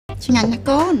ឆ្ងាញ់ណាស់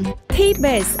កូន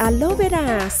T-Base Aloe Vera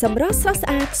សម្រស់ស្រស់ស្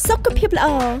អាតសុខភាពល្អ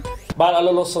បាទអរ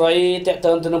លោកស្រីតេ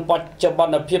តើទៅនឹងបច្ចុប្ប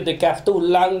ន្នភាពនៃការផ្ទុះ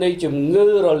ឡើងនៃជំងឺ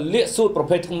រលាកសួតប្រ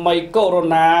ភេទថ្មីកូវីដ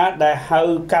 -19 ដែលហៅ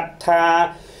កាត់ថា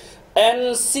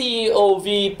NCOV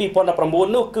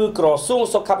 2019 នោះគឺក្រសួង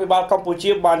សុខាភិបាលកម្ពុ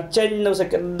ជាបានចេញនូវសេច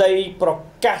ក្តីប្រ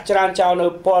កាសច្រានចោលនៅ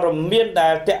ព័ត៌មានដែ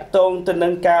លតាក់ទងទៅនឹ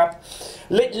ងការ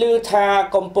លេចលឺថា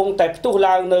កំពុងតែផ្ទុះ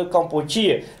ឡើងនៅកម្ពុជា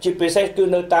ជាពិសេសគឺ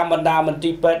នៅតាមបណ្ដាមន្ទី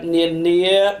រពេទ្យនា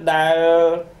នាដែល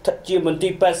ជាមន្ទី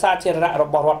រពេទ្យសាធារណៈរ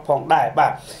បស់រដ្ឋផងដែរបា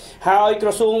ទហើយក្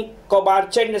រសួងក៏បាន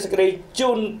ចេញនូវសេចក្តីជូ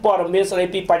នព័ត៌មានស្តី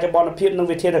ពីបច្ចុប្បន្នភាពនិង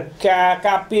វិធានការ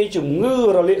ការពារជំងឺ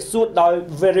រលាកសួតដោយ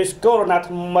virus corona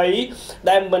ថ្មី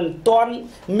ដែលមិនទាន់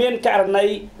មានករណី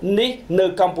នេះនៅ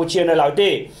កម្ពុជានៅឡើយទេ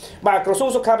បាទក្រសួង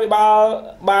សុខាភិបាល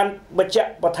បានបញ្ជា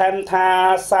ក់បន្ថែមថា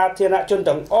សាធារណជន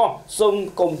ទាំងអស់សូម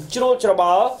កុំជ្រួលច្រប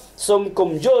ល់សូម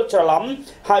កុំយល់ច្រឡំ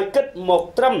ហើយគិតមក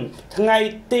ត្រឹមថ្ងៃ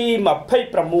ទី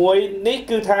26នេះ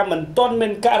គឺថាមិនទាន់មា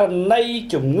នករណី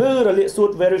ជំងឺរលាកសួត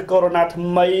virus corona ថ្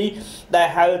មីដែល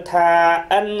ហៅថា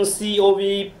NCOV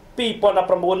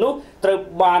 2019 នោះត្រូវ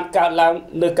បានកើតឡើង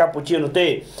នៅកម្ពុជានោះទេ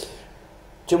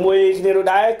ជាមួយគ្នានោះ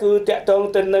ដែរគឺតាក់ទង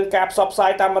ទៅនឹងការផ្សព្វផ្សា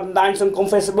យតាមបណ្ដាញសង្គម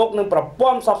Facebook និងប្រព័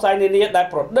ន្ធផ្សព្វផ្សាយនានាដែល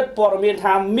ប្រឌិតព័ត៌មាន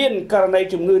ថាមានករណី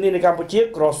ជំងឺនេះនៅកម្ពុជា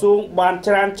ក្រសួងបាន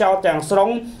ច្រានចោលទាំងស្រុង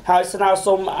ហើយស្នើ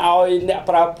សុំឲ្យអ្នក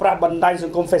ប្រើប្រាស់បណ្ដាញស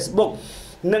ង្គម Facebook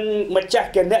និងម្ចាស់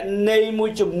គណនីមួយ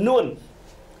ចំនួន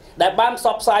ដែលបានផ្ស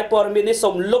ព្វផ្សាយព័ត៌មាននេះសូ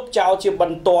មលុបចោលជាប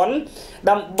ន្ទាន់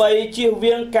ដើម្បីជៀស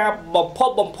វាងការបំផុស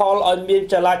បំផុលឲ្យមាន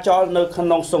ចលាចលនៅក្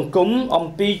នុងសង្គមអំ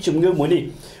ពីជំងឺមួយនេះ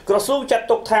ក្រសួងចាត់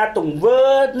ទុកថាទង្វើ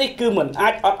នេះគឺមិនអា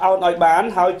ចអត់ឱនឲ្យបាន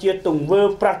ហើយជាទង្វើ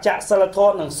ប្រឆាំងសិលធ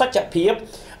ម៌និងសច្ចភាព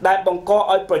ដែលបង្ក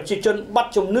ឲ្យប្រជាជនបា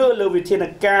ត់ជំនឿលើវិធាន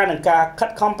ការនិងការខិត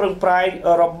ខំប្រឹងប្រែង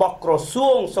របស់ក្រសួ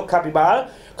ងសុខាភិបាល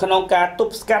ក្នុងការទ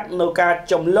ប់ស្កាត់នៅការ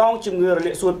ចម្លងជំងឺរ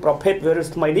លាកសួតប្រភេទ virus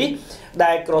ថ្មីនេះ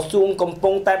ដែលក្រសួងកំពុ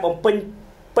ងតែបំពេញ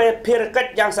ភារកិច្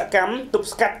ចយ៉ាងសកម្មទប់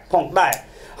ស្កាត់ផងដែរ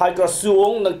ហើយក្រសួង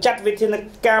នឹងចាត់វិធាន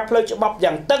ការផ្លូវច្បាប់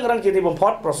យ៉ាងតឹងរ៉ឹងជាទីបំផុ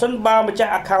តប្រសិនបើម្ចា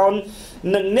ស់ account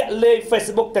និងអ្នកលេង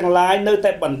Facebook ទាំងឡាយនៅ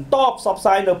តែបន្តផ្សព្វផ្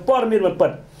សាយនៅព័ត៌មានមិនពិ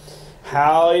ត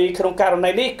ហើយក្នុងករ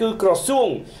ណីនេះគឺក្រសួង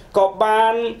ក៏បា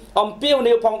នអំពាវ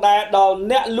នាវផងដែរដល់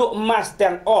អ្នកលក់ម៉ាស់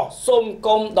ទាំងអស់សូម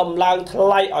កុំដំឡើងថ្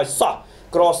លៃឲ្យសោះ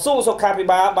ក្រសួងសុខាភិ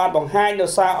បាលបានបង្ហាញនៅ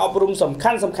សារអប់រំសំ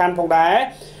ខាន់ផងដែរ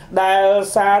ដែល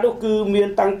សារនោះគឺមាន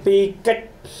តាំងពីកិច្ច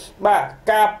បាទ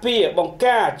ការពារបង្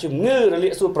ការជំងឺរលា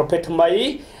កសួតប្រភេទថ្មី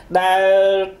ដែល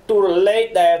ទូរលេខ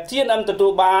ដែល TNM ទទួ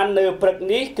លបាននៅព្រឹក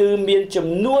នេះគឺមានចំ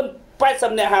នួន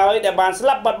80នាក់ហើយដែលបានស្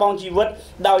លាប់បាត់បង់ជីវិត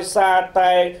ដោយសារ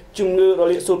តែជំងឺរ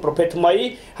លាកសួតប្រភេទថ្មី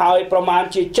ហើយប្រមាណ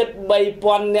ជា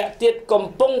73,000នាក់ទៀតកំ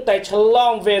ពុងតែឆ្ល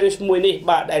ង virus មួយនេះ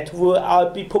បាទដែលធ្វើឲ្យ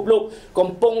ពិភពលោកកំ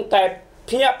ពុងតែ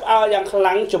ភ្ញាក់ផ្អើលយ៉ាងខ្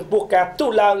លាំងចំពោះការផ្ទុះ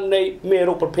ឡើងនៃមេ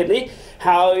រោគប្រភេទនេះ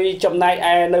ហើយចំណែក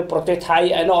ឯនៅប្រទេសថៃ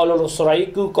ឯណោះលោកស្រី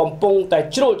គឺកំពុងតែ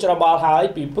ជ្រួលច្របល់ហើយ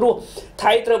ពីព្រោះ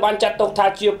ថៃត្រូវបានចាត់ទុកថា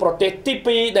ជាប្រទេសទី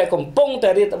2ដែលកំពុងតែ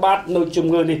រាតត្បាតនៅជំ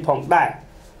ងឺនេះផងដែរ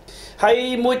ហើយ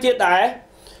មួយទៀតដែរ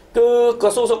គឺក្រ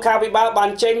សួងសុខាភិបាលបាន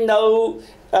ចេញនៅ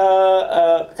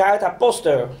គេហៅថា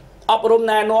poster អប់រំ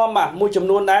ណែនាំមួយចំ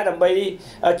នួនដែរដើម្បី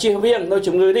ជៀសវាងនៅ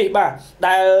ជំងឺនេះបាទ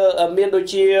ដែលមានដូច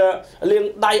ជាលាង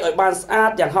ដៃឲ្យបានស្អា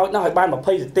តយ៉ាងហោចណាស់ឲ្យបាន20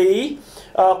នាទី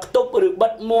ខ្ទប់ឬបិ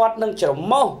ទមាត់និងច្រ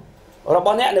មុះរប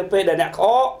ស់អ្នកនៅពេលដែលអ្នកក្អ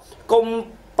កកុំ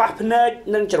ប៉ះភ្នែក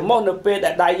និងច្រមុះនៅពេល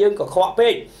ដែលដៃយើងកខ្វក់ពេ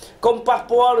កកុំប៉ះ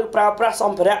ពាល់ឬប្រើប្រាស់ស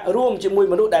ម្ភារៈរួមជាមួយ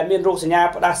មនុស្សដែលមានរោគសញ្ញា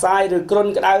ផ្ដាសាយឬគ្រុន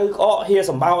ក្តៅក្អកហៀ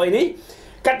សម្បោអីនេះ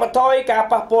កាត់បន្ថយការ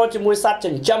ប៉ះពាល់ជាមួយសត្វចិ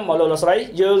ញ្ចឹមមកលោកស្រី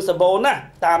យើងសបោណា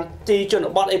តាមទីជន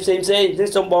បទអីផ្សេងនេះ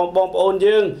សូមបងប្អូន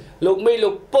យើងលោកមីលោ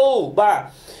កពូបាទ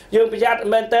យើងប្រយ័ត្ន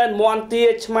មែនតើមន់ទា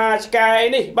ឆ្មាឆ្កែ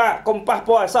នេះបាទកុំប៉ះ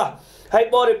ពាល់ឲ្យសោះហើយ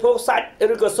បរិភោគសាច់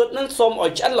ឬក៏ស៊ុតនឹងសូមឲ្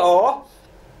យឆ្អិនល្អ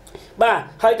បាទ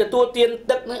ហើយទទួលទាន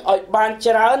ទឹកនឹងឲ្យបាន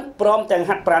ច្រើនព្រមទាំង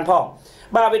ហាត់ប្រាណផង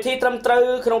បាទវិធីត្រឹមត្រូវ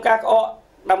ក្នុងការក្អក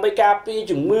ដើម្បីការពារ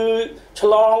ជំងឺឆ្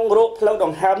លងរោគផ្លូវដ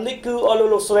ង្ហើមនេះគឺអស់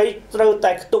លោកស្រីត្រូវ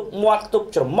តែខ្ទប់មាត់ខ្ទប់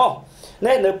ច្រមុះ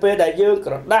នេះនៅពេលដែលយើង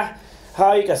ក្រដាស់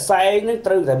ហើយកសែងនឹង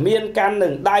ត្រូវតែមានកាន់នឹ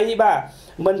ងដៃបាទ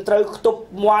មិនត្រូវខ្ទប់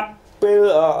មាត់ពេល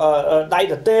ដៃ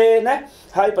ទទេណា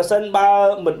ហើយបើសិនបើ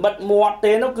មិនបិទមាត់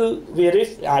ទេនោះគឺ virus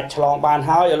អាចឆ្លងបាន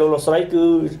ហើយអស់លោកស្រីគឺ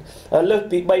លើស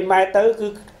ពី3ម៉ែត្រទៅគឺ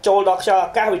ចូលដល់ខ្យល់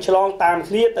អាកាសវាឆ្លងតាម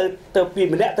គ្នាទៅពី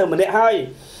ម្នាក់ទៅម្នាក់ហើយ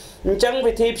អញ្ចឹង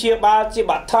វិធីព្យាបាលជា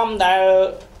បឋមដែល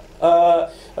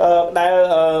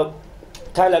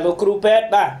ថាលោកគ្រូពេទ្យ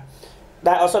បាទ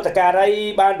ដែលអសតការី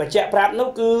បានបញ្ជាក់ប្រាប់នោះ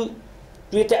គឺ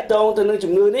វាតកតងទៅនឹង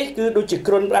ជំងឺនេះគឺដូចជា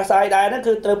គ្រុនផ្ដាសាយដែរហ្នឹង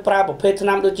គឺត្រូវប្រើប្រភេទថ្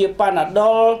នាំដូចជា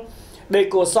Panadol,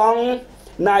 Decoson,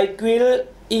 Nyquil,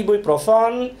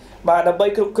 Ibuprofen បាទដើម្បី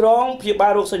គ្រប់គ្រងព្យាបា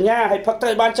លរោគសញ្ញាហើយផឹកត្រូ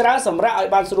វបានច្រើនសម្រាប់ឲ្យ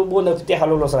បានស្រួលបួននៅផ្ទះ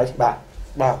លោកស្រីបាទ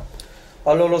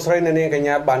អលោកលោកស្រីនៅនាងកញ្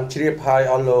ញាបានជ្រាបហើយ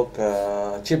អលោក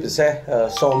ជាពិសេស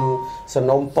សូមសំ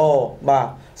ណូមពរបាទ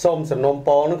សូមសំណូមព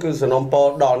រនោះគឺសំណូមពរ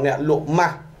ដល់អ្នកលក់ម៉ា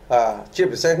ស់ជា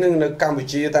ពិសេសនឹងនៅកម្ពុ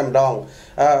ជាតែម្ដង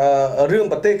រឿង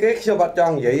ប្រទេសគេខ្ញុំអត់ច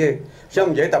ង់និយាយទេខ្ញុំ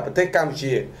និយាយតែប្រទេសកម្ពុ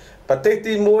ជាប្រទេស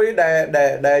ទី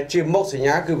1ដែលជាមុខសញ្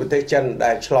ញាគឺប្រទេសចិន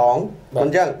ដែលឆ្លងមិនអ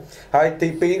ញ្ចឹងហើយទី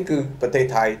2គឺប្រទេស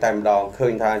ថៃតែម្ដងឃើ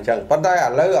ញថាអញ្ចឹងប៉ុន្តែឥ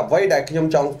ឡូវអ្វីដែលខ្ញុំ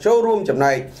ចង់ចូលរួមចំ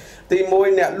ណែកទី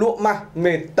1អ្នកលក់ម៉ាស់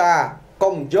មេត្តា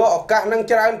កុំយកឱកាសនឹង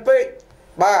ច្រើនពេក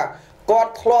បាទគា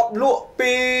ត់ធ្លាប់លក់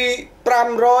ពី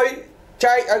500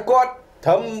ចែកឲ្យគាត់ត្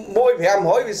រឹម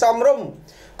1.500វាសមរម្យ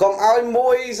កុំឲ្យ$1.2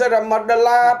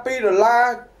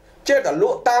 $2ចេះតែល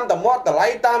ក់តាមតមាត់តម្លៃ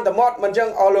តាមតមាត់មិនចឹង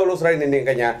អស់លោកស្រីនាង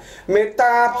កញ្ញាមេត្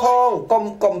តាផង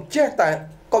កុំចេះតែ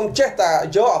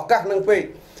យកឱកាសនឹងពេក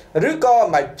ឬក៏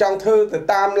មិនចង់ធ្វើទៅ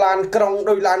តាមឡានក្រុង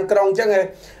ដោយឡានក្រុងចឹងឯង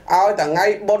ឲ្យតែថ្ងៃ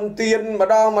បុណ្យទានម្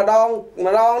ដង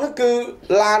នោះគឺ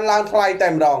ឡានឡើងថ្លៃតែ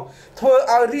ម្ដងធ្វើ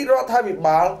ឲ្យរាជរដ្ឋាភិ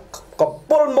បាលក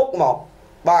ពុលមុខមក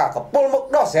បាទកពុលមុខ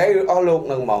ដោះស្រាយអស់លោក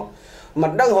នឹងមកមិ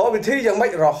នដឹងរកវិធីយ៉ាងម៉េ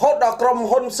ចរហូតដល់ក្រុម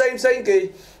ហ៊ុនផ្សេងគេ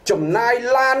ចំណាយ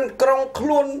ឡានក្រុងខ្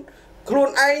លួន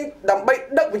ឯងដើម្បី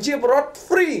ដឹកប្រជាពលរដ្ឋ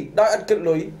free ដោយឥតគិត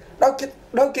លុយដោ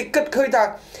យគេគិតឃើញថា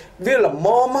វាល្ម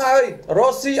មហើយរ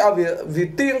ស់ស៊ីឲ្យវា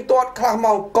ទៀងទាត់ខ្លះម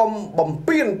កកុំបំ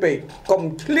ពេញពេកកុំ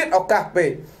ឆ្លៀតឱកាសពេ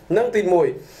កនឹងទី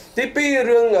1ទី2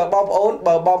រឿងបងប្អូន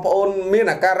បើបងប្អូនមាន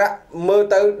អាការៈមើល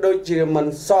ទៅដូចជាមិន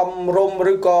សមរម្យ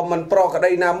ឬក៏មិនប្រក្រ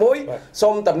តីណាមួយសូ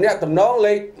មតំណាក់តំណង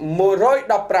លេខ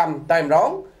115តែម្ដង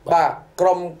បាទក្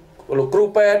រុមលោកគ្រូ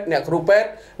ពេទ្យអ្នកគ្រូពេទ្យ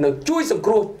នឹងជួយសង្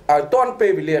គ្រោះឲ្យទាន់ពេ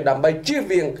លវេលាដើម្បីជៀស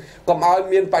វាងកុំឲ្យ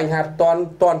មានបញ្ហាទាន់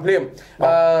ភ្លាម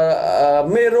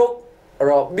មេរោគ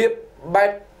របៀបបែ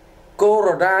បកូ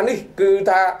វីដនេះគឺ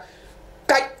ថា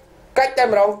កាច់តែ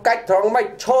ម្ដងកាច់ត្រង់មិន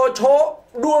ឈរ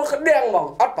ដួលក្តៀងហ្មង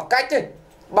អត់ប្រកាច់ទេ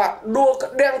បាទដួល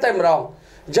ក្តៀងតែម្ដង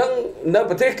អញ្ចឹងនៅ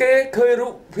ប្រទេសគេឃើញរូ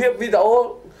បភាពវីដេអូ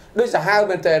ដូចសាហាវ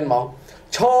មែនតើហ្មង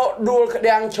ឈរដួលក្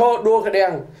តៀ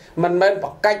ងមិនមែនប្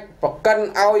រកាច់ប្រកិន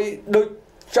ឲ្យដូច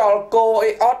ចោលគោ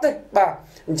អីអត់ទេបាទ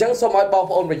អញ្ចឹងសូមឲ្យបង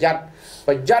ប្អូនប្រយ័ត្ន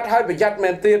ហើយប្រយ័ត្នមែ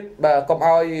នទៀតបាទកុំ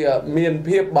ឲ្យមាន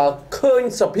ភាពបើឃើញ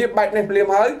សភាពបែបនេះភ្លាម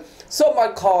ហើយសូមឲ្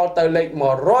យ call ទៅលេខ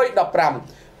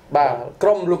115បាទក្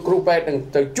រុមលោកគ្រូពេទ្យនឹង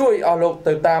ទៅជួយអស់លោក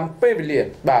ទៅតាមពេលវេលា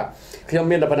បាទខ្ញុំ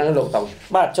មានតែប៉ុណ្្នឹងលោកតោះ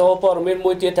បាទចូលព័ត៌មាន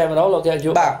មួយទៀតតែម្ដងលោក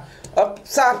យុបាទ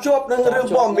ផ្សារជួបនឹងរឿង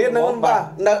ព័ត៌មានហ្នឹងបាទ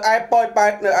នៅឯប៉ោយប៉ែ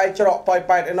តនៅឯច្រកប៉ោយ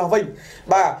ប៉ែតឯនោះវិញ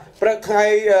បាទព្រឹកថ្ងៃ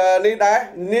នេះដែរ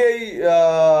នាយ